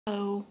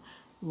Hello,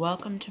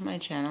 welcome to my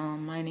channel.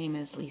 My name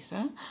is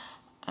Lisa.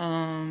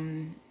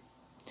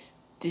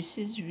 This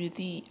is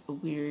really a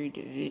weird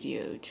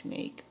video to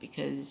make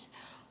because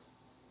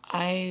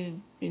I've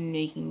been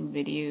making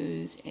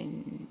videos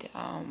and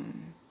I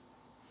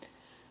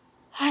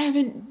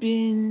haven't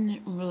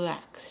been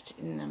relaxed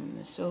in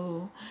them.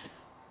 So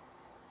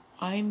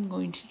I'm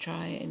going to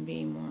try and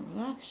be more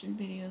relaxed in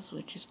videos,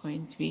 which is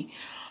going to be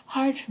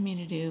hard for me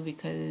to do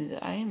because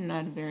I am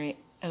not a very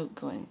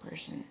outgoing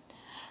person.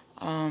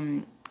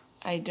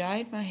 I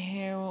dyed my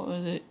hair, what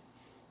was it,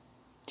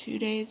 2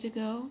 days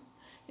ago?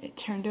 It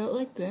turned out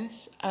like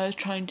this. I was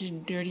trying to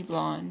do dirty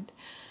blonde,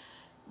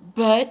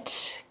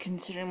 but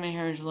considering my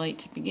hair is light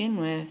to begin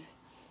with,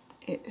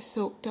 it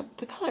soaked up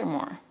the color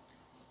more.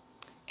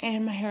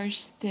 And my hair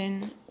is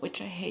thin,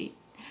 which I hate.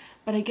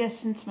 But I guess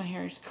since my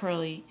hair is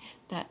curly,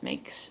 that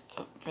makes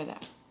up for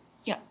that.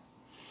 Yeah.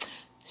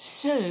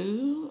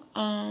 So,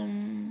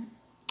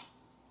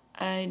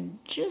 I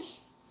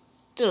just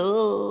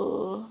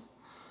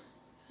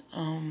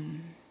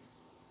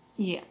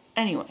yeah,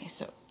 anyway,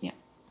 so, yeah.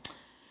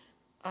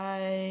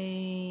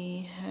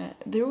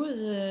 There was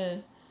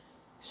a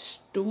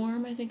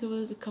storm, I think it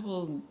was a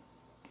couple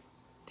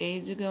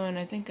days ago, and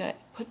I think I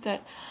put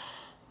that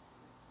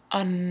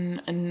on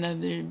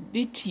another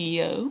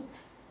video.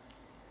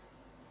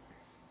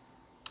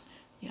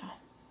 Yeah.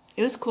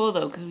 It was cool,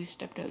 though, because we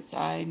stepped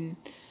outside, and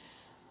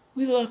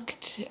we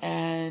looked at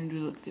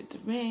the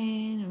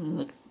rain, and we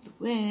looked at the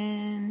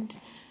wind,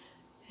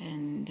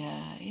 and,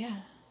 yeah.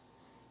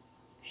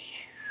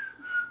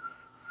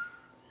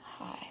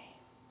 Hi.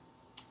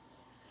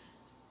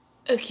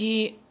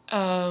 Okay,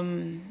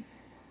 I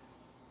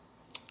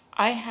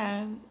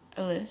have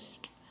a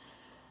list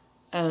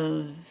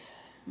of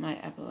my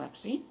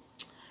epilepsy.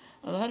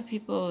 A lot of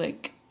people,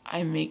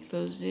 I make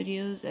those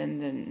videos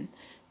and then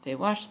they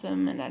watch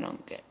them and I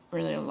don't get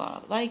really a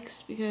lot of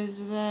likes because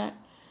of that.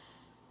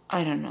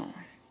 I don't know.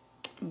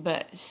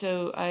 But,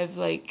 so I've,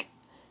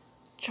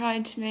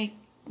 tried to make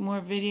more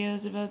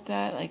videos about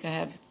that. I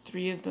have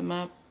 3 of them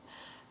up.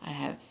 I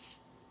have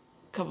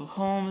a couple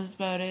poems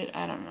about it.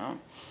 I don't know.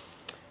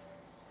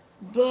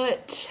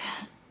 But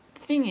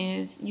the thing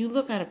is, you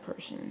look at a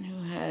person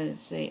who has,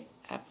 say,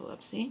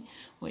 epilepsy,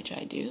 which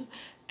I do,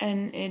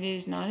 and it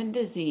is not a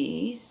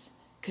disease,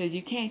 because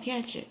you can't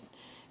catch it.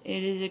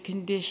 It is a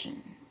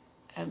condition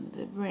of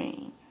the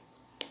brain.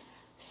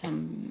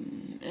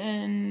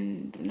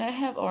 And when I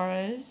have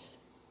auras,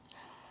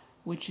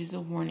 which is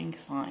a warning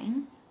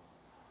sign,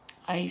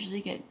 I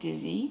usually get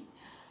dizzy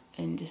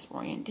and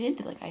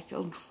disoriented, I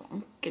feel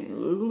drunk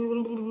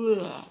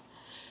and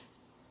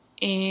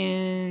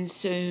and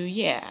so,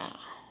 yeah,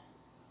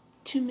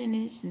 2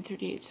 minutes and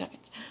 38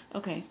 seconds.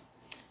 Okay.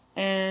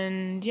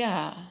 And,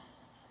 yeah.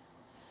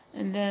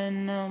 And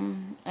then,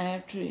 I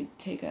have to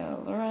take a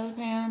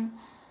lorazepam.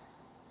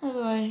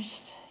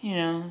 Otherwise,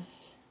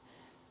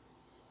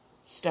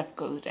 stuff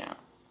goes down.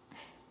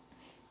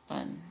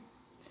 Fun.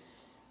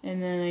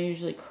 And then I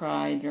usually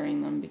cry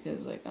during them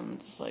because, I'm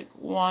just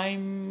why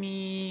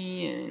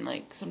me?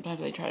 And,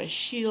 sometimes I try to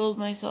shield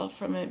myself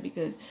from it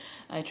because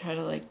I try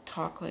to,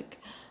 talk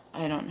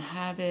I don't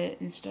have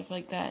it and stuff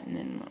like that. And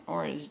then when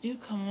auras do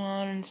come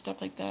on and stuff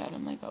like that,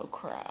 I'm oh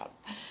crap,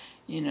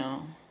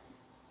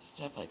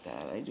 stuff like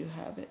that. I do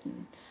have it,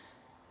 and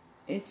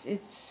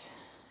it's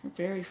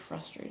very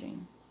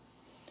frustrating.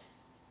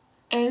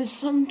 And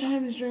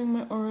sometimes during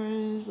my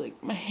auras,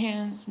 my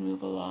hands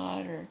move a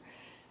lot, or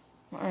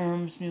my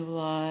arms move a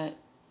lot,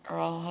 or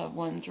I'll have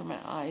ones where my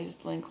eyes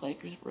blink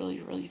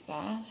really, really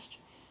fast.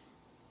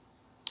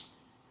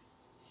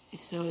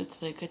 So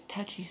it's a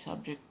touchy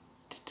subject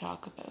to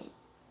talk about.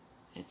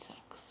 It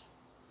sucks.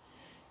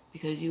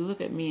 Because you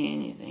look at me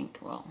and you think,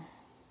 well,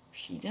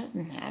 she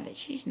doesn't have it.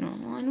 She's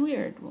normal and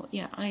weird. Well,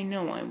 yeah, I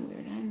know I'm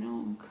weird. I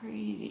know I'm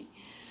crazy.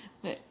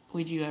 But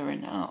would you ever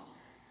know?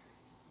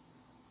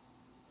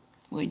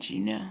 Would you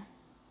know?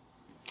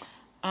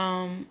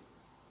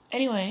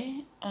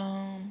 Anyway,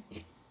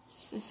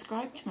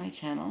 subscribe to my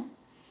channel.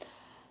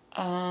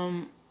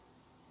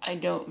 I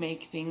don't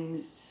make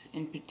things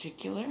in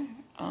particular.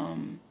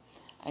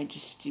 I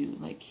just do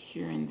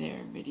here and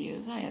there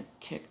videos. I have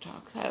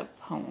TikToks, I have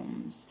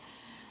poems,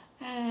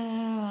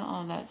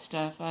 all that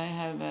stuff. I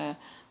have a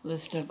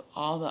list of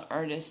all the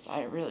artists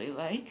I really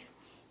like.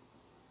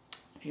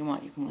 If you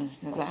want, you can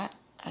listen to that.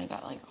 I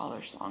got all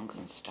their songs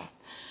and stuff.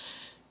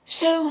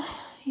 So,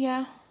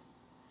 yeah.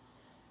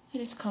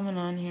 It is coming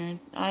on here.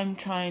 I'm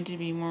trying to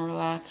be more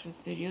relaxed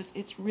with videos.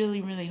 It's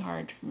really, really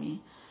hard for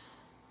me.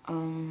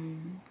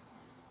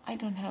 I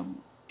don't have...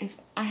 If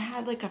I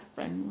had a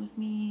friend with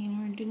me and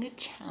we were doing a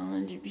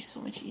challenge, it'd be so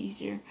much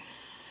easier.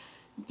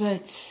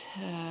 But,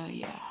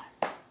 yeah.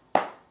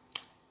 I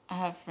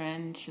have a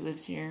friend, she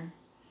lives here,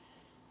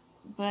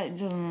 but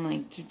doesn't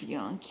like to be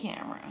on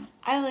camera.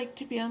 I like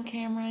to be on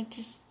camera,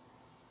 just,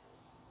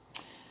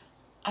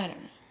 I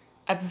don't know.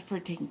 I prefer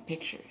taking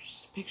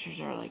pictures. Pictures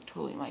are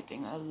totally my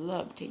thing. I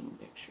love taking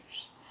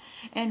pictures.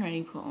 And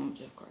writing poems,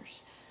 of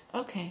course.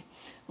 Okay,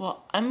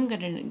 well, I'm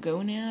gonna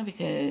go now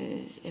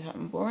because if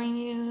I'm boring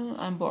you,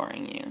 I'm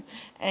boring you.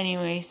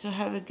 Anyway, so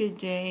have a good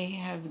day,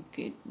 have a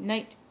good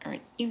night or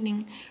an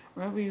evening,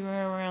 wherever you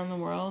are around the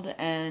world,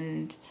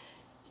 and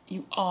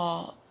you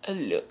all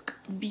look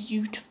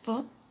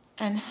beautiful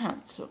and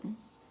handsome.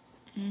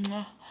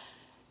 Mwah.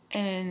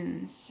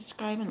 And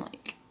subscribe and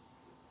like.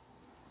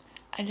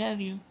 I love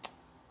you.